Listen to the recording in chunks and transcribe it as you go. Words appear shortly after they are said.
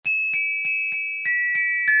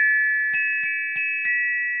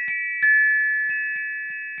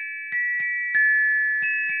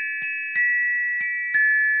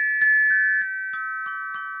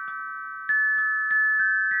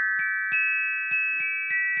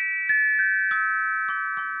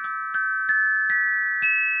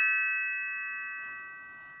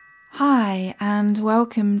Hi, and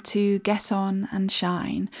welcome to Get On and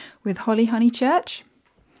Shine with Holly Honeychurch.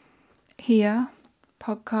 Here,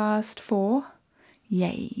 podcast 4.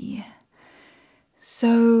 Yay.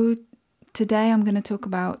 So today I'm going to talk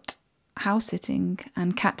about house sitting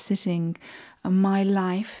and cat sitting and my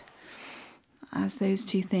life as those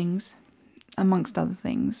two things, amongst other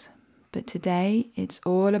things. But today it's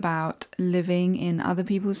all about living in other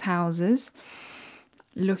people's houses,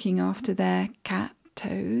 looking after their cattos,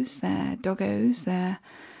 their doggos, their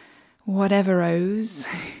whatever-os,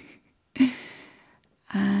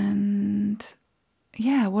 and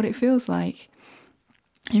yeah, what it feels like.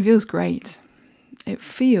 It feels great. It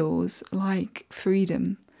feels like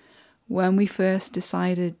freedom. When we first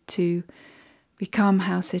decided to become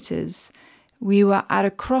house sitters, we were at a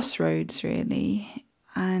crossroads really,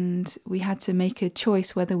 and we had to make a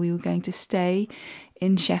choice whether we were going to stay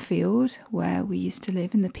in Sheffield, where we used to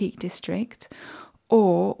live in the Peak District,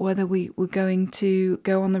 or whether we were going to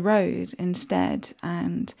go on the road instead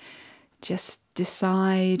and just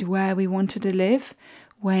decide where we wanted to live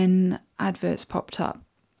when adverts popped up.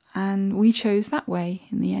 And we chose that way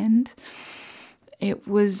in the end. It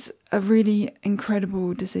was a really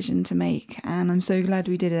incredible decision to make, and I'm so glad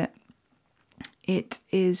we did it. It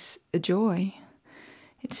is a joy.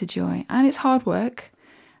 It's a joy, and it's hard work,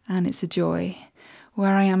 and it's a joy.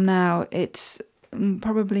 Where I am now, it's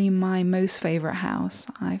probably my most favourite house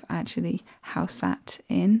I've actually house sat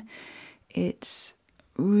in. It's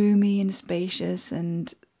roomy and spacious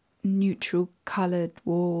and neutral coloured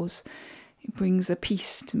walls. It brings a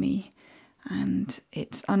peace to me, and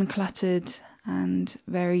it's uncluttered and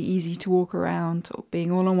very easy to walk around,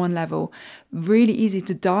 being all on one level. Really easy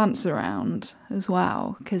to dance around as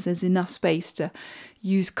well, because there's enough space to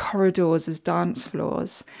use corridors as dance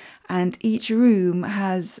floors. And each room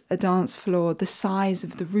has a dance floor the size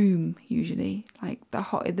of the room, usually.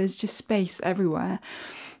 There's just space everywhere.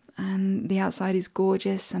 And the outside is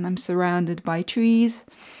gorgeous, and I'm surrounded by trees.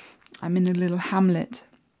 I'm in a little hamlet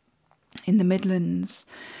in the Midlands.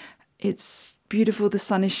 It's beautiful, the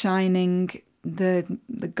sun is shining, the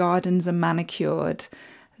gardens are manicured,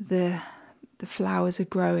 the flowers are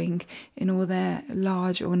growing in all their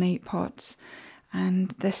large ornate pots, and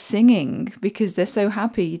they're singing because they're so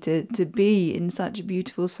happy to be in such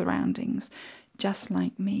beautiful surroundings, just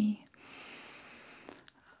like me.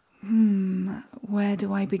 Where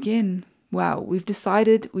do I begin? Well, we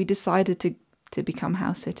decided to become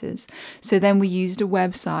house sitters. So then we used a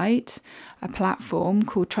website, a platform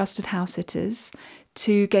called Trusted House Sitters,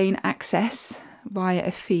 to gain access via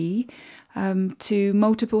a fee to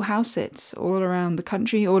multiple house sits all around the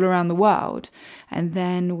country, all around the world. And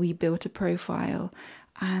then we built a profile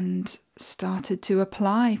and started to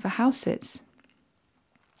apply for house sits.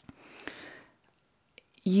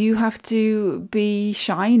 You have to be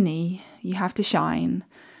shiny. You have to shine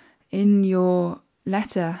in your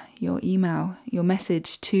letter, your email, your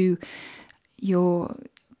message to your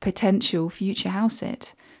potential future house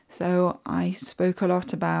sit. So I spoke a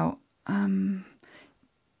lot about,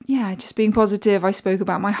 just being positive. I spoke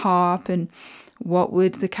about my harp and what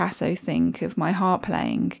would the catto think of my harp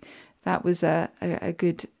playing. That was a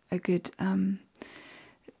good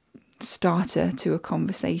starter to a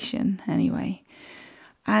conversation anyway.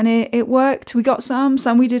 And it worked. We got some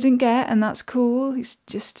we didn't get, and that's cool. It's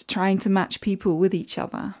just trying to match people with each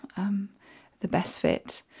other, the best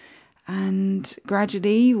fit. And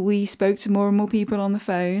gradually we spoke to more and more people on the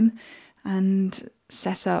phone and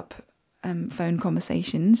set up phone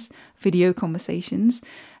conversations, video conversations.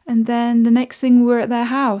 And then the next thing we were at their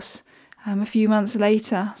house a few months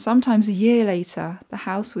later, sometimes a year later. The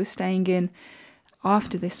house we're staying in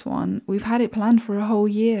after this one, we've had it planned for a whole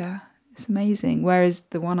year. It's amazing. Whereas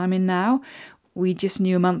the one I'm in now, we just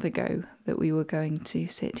knew a month ago that we were going to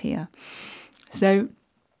sit here. So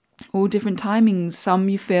all different timings. Some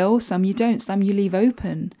you fill, some you don't. Some you leave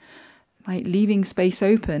open. Like leaving space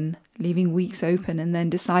open, leaving weeks open, and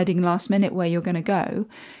then deciding last minute where you're going to go.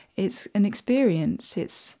 It's an experience.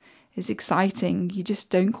 It's exciting. You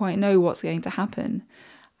just don't quite know what's going to happen.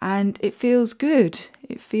 And it feels good.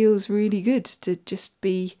 It feels really good to just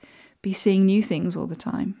be seeing new things all the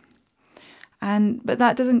time. But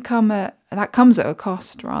that comes at a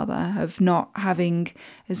cost, rather, of not having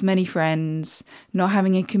as many friends, not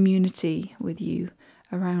having a community with you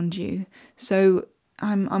around you. So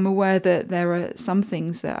I'm aware that there are some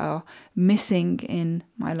things that are missing in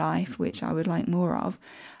my life, which I would like more of,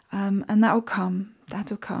 and that'll come.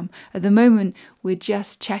 At the moment, we're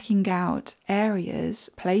just checking out areas,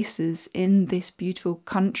 places in this beautiful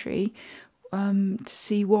country to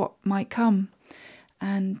see what might come.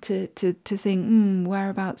 and to think,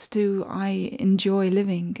 whereabouts do I enjoy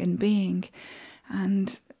living and being,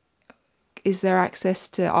 and is there access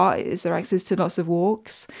to art? Is there access to lots of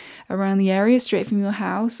walks around the area straight from your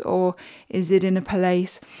house, or is it in a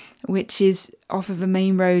place which is off of a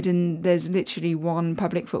main road and there's literally one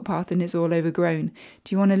public footpath and it's all overgrown?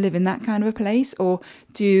 Do you want to live in that kind of a place, or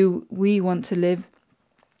do we want to live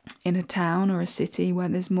in a town or a city where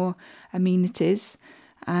there's more amenities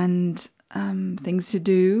and things to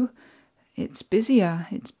do? It's busier.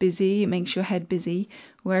 It's busy. It makes your head busy.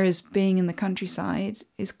 Whereas being in the countryside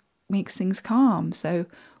makes things calm. So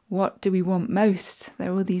what do we want most? There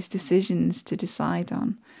are all these decisions to decide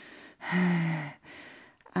on.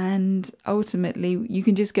 And ultimately, you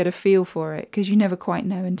can just get a feel for it, because you never quite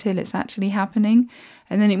know until it's actually happening.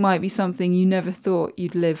 And then it might be something you never thought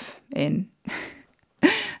you'd live in.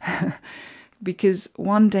 Because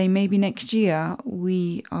one day, maybe next year,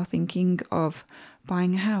 we are thinking of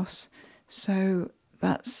buying a house. So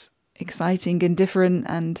that's exciting and different,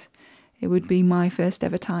 and it would be my first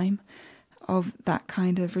ever time of that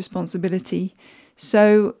kind of responsibility.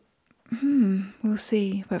 So we'll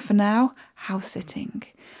see. But for now, house sitting.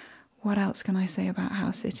 What else can I say about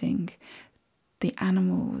house sitting? The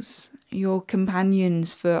animals, your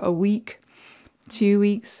companions for a week, 2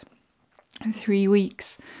 weeks, 3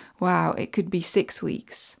 weeks. Wow, it could be 6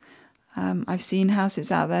 weeks. I've seen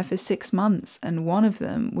houses out there for 6 months, and one of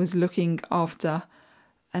them was looking after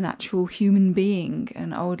an actual human being,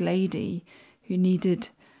 an old lady who needed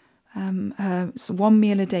her 1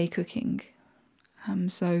 meal a day cooking.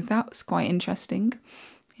 So that was quite interesting,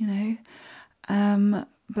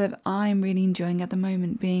 But I'm really enjoying at the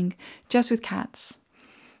moment being just with cats,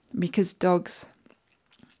 because dogs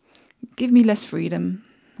give me less freedom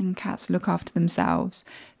and cats look after themselves.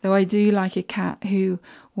 Though I do like a cat who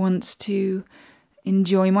wants to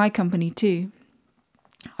enjoy my company too.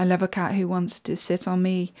 I love a cat who wants to sit on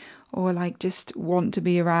me or just want to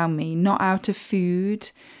be around me, not out of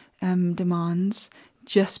food demands,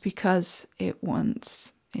 just because it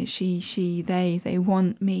wants. They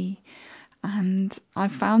want me. And I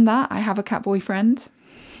found that I have a cat boyfriend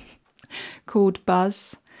called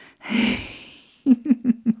Buzz.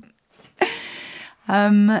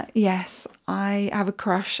 Yes, I have a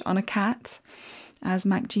crush on a cat, as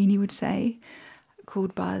Mac Genie would say,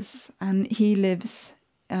 called Buzz, and he lives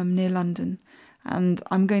near London, and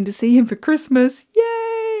I'm going to see him for Christmas.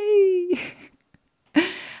 Yay!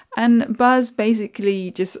 And Buzz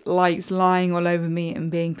basically just likes lying all over me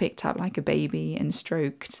and being picked up like a baby and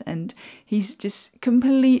stroked, and he's just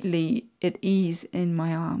completely at ease in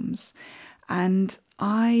my arms. And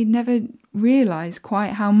I never realised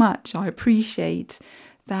quite how much I appreciate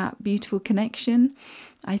that beautiful connection.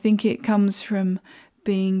 I think it comes from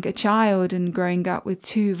being a child and growing up with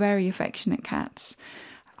 2 very affectionate cats.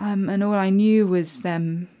 And all I knew was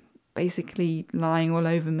them basically lying all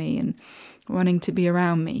over me and wanting to be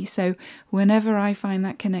around me. So whenever I find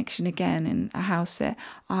that connection again in a house sit,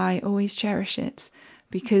 I always cherish it,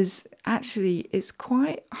 because actually it's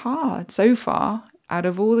quite hard so far. Out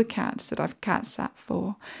of all the cats that I've cat sat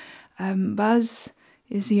for, Buzz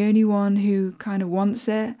is the only one who kind of wants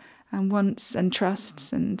it and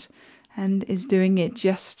trusts and is doing it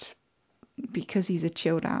just because he's a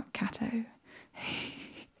chilled out catto.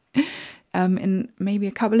 In maybe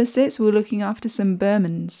a couple of sits, we're looking after some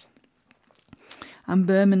Burmans. And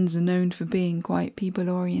Burmans are known for being quite people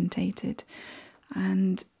orientated.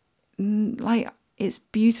 And it's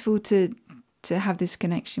beautiful to have this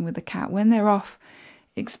connection with the cat when they're off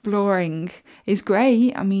exploring. Is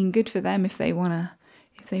great. I mean, good for them if they want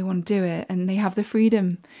to do it and they have the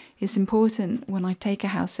freedom. It's important when I take a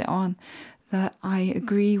house sit on that I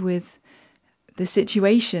agree with the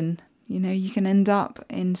situation. You can end up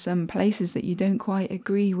in some places that you don't quite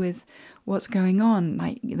agree with what's going on.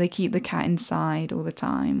 Like they keep the cat inside all the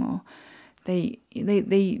time, or they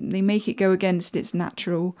make it go against its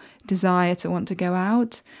natural desire to want to go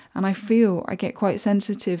out. And I get quite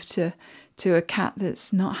sensitive to a cat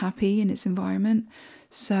that's not happy in its environment.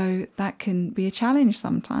 So that can be a challenge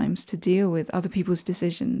sometimes to deal with other people's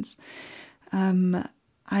decisions.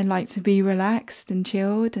 I like to be relaxed and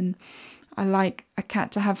chilled, and I like a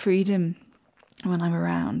cat to have freedom when I'm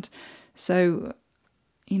around. So,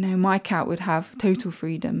 my cat would have total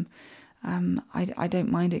freedom. I don't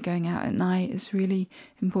mind it going out at night. It's really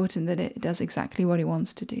important that it does exactly what it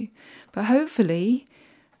wants to do. But hopefully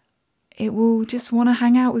it will just want to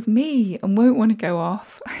hang out with me and won't want to go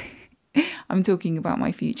off. I'm talking about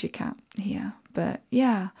my future cat here. But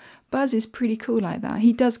yeah, Buzz is pretty cool like that.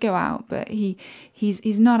 He does go out, but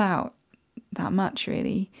he's not out that much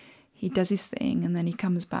really. he does his thing and then he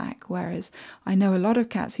comes back. Whereas I know a lot of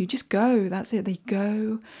cats who just go, that's it, they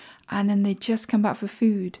go and then they just come back for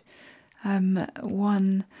food.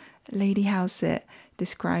 One lady house sit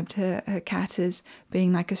described her cat as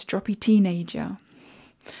being like a stroppy teenager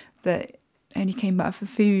that only came back for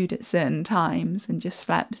food at certain times and just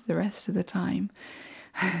slept the rest of the time.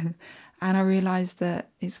 And I realised that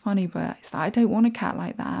it's funny, but it's like, I don't want a cat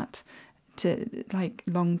like that to like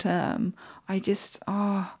long term. I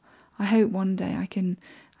hope one day I can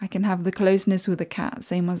have the closeness with a cat,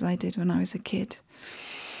 same as I did when I was a kid.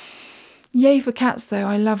 Yay for cats though.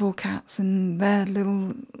 I love all cats and their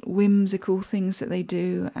little whimsical things that they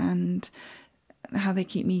do and how they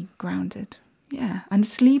keep me grounded. Yeah, and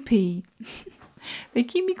sleepy. They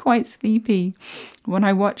keep me quite sleepy. When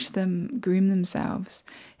I watch them groom themselves,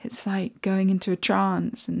 it's like going into a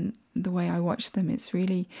trance, and the way I watch them, it's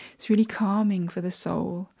really calming for the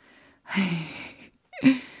soul.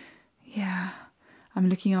 Yeah. I'm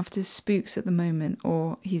looking after Spooks at the moment,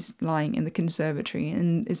 or he's lying in the conservatory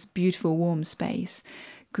in this beautiful warm space,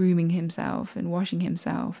 grooming himself and washing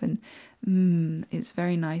himself, and it's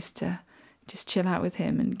very nice to just chill out with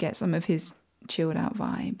him and get some of his chilled out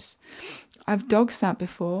vibes. I've dog sat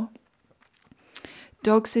before.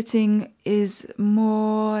 Dog sitting is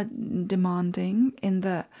more demanding in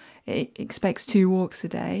that it expects 2 walks a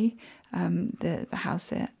day, the house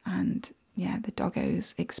sit, and yeah, the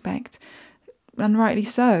doggos expect, and rightly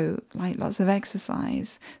so, like lots of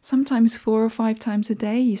exercise. Sometimes 4 or 5 times a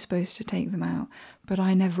day you're supposed to take them out, but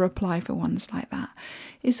I never apply for ones like that.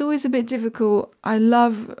 It's always a bit difficult. I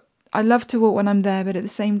love to walk when I'm there, but at the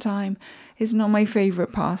same time, it's not my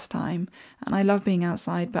favourite pastime. And I love being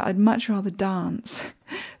outside, but I'd much rather dance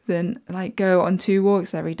than like go on 2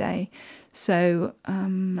 walks every day. So,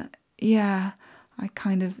 yeah, I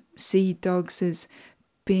kind of see dogs as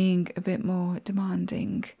being a bit more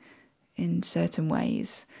demanding in certain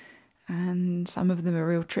ways. And some of them are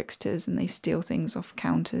real tricksters and they steal things off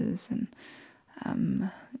counters and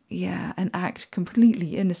and act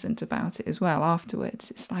completely innocent about it as well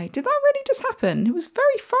afterwards. It's like, did that really just happen? It was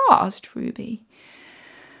very fast, Ruby.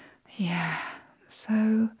 Yeah,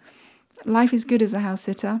 so life is good as a house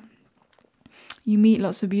sitter. You meet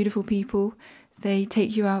lots of beautiful people. They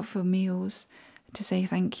take you out for meals to say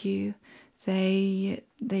thank you. They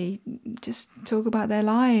just talk about their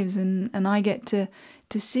lives, and I get to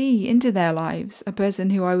see into their lives, a person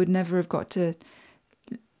who I would never have got to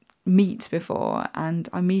meet before, and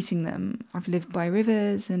I'm meeting them. I've lived by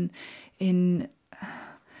rivers and in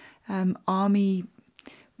army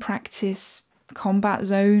practice combat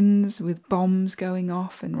zones with bombs going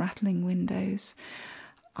off and rattling windows.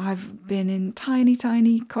 I've been in tiny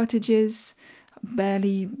cottages,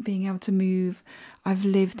 barely being able to move. I've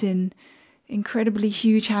lived in incredibly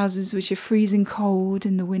huge houses which are freezing cold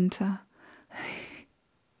in the winter.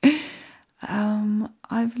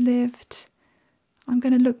 I'm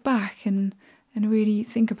going to look back and really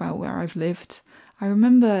think about where I've lived. I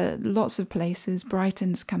remember lots of places.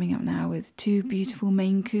 Brighton's coming up now with 2 beautiful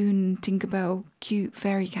Maine Coon, Tinkerbell, cute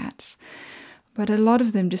fairy cats. But a lot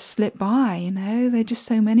of them just slip by, you know. There are just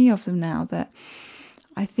so many of them now that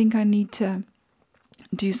I think I need to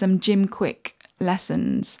do some Jim Quick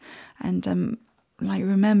lessons and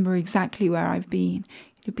remember exactly where I've been.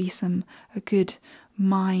 It'll be a good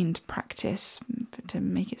mind practice to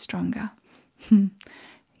make it stronger.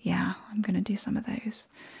 Yeah, I'm going to do some of those.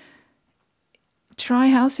 Try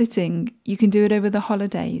house sitting. You can do it over the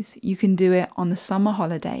holidays. You can do it on the summer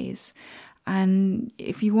holidays. And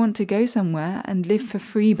if you want to go somewhere and live for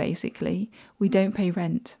free, basically, we don't pay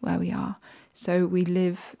rent where we are. So we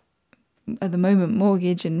live, at the moment,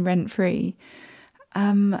 mortgage and rent free,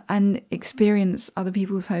 and experience other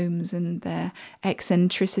people's homes and their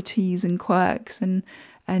eccentricities and quirks and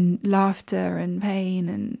laughter and pain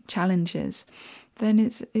and challenges. Then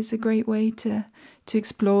it's a great way to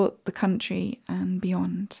explore the country and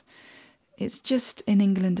beyond. It's just in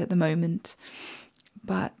England at the moment,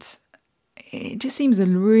 but it just seems a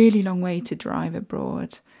really long way to drive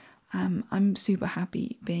abroad. I'm super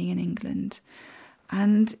happy being in England,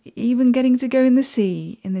 and even getting to go in the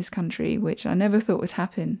sea in this country, which I never thought would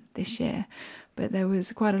happen this year. But there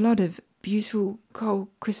was quite a lot of beautiful cold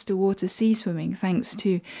crystal water sea swimming thanks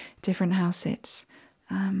to different house sits.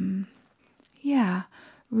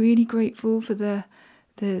 Really grateful for the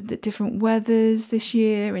different weathers this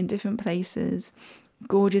year in different places.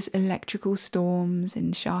 Gorgeous electrical storms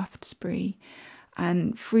in Shaftesbury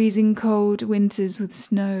and freezing cold winters with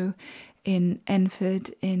snow in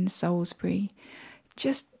Enford, in Salisbury.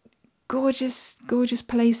 Just gorgeous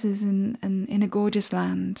places and in a gorgeous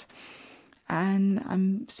land. And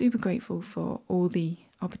I'm super grateful for all the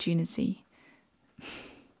opportunity.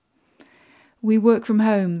 We work from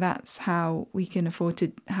home. That's how we can afford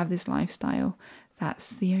to have this lifestyle.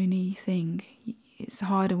 That's the only thing. It's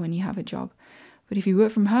harder when you have a job. But if you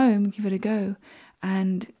work from home, give it a go.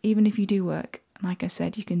 And even if you do work, like I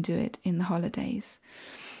said, you can do it in the holidays.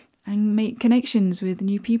 And make connections with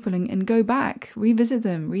new people and go back, revisit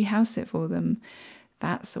them, rehouse it for them.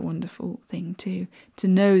 That's a wonderful thing too. To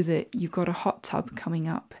know that you've got a hot tub coming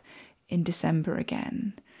up in December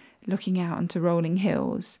again, looking out onto rolling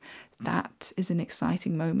hills. That is an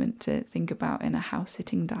exciting moment to think about in a house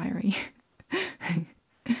sitting diary.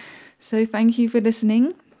 So thank you for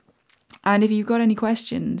listening. And if you've got any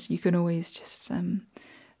questions, you can always just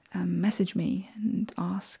message me and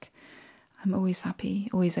ask. I'm always happy,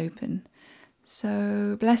 always open.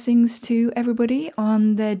 So blessings to everybody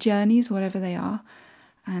on their journeys, whatever they are,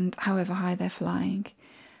 and however high they're flying.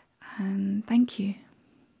 And thank you.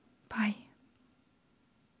 Bye.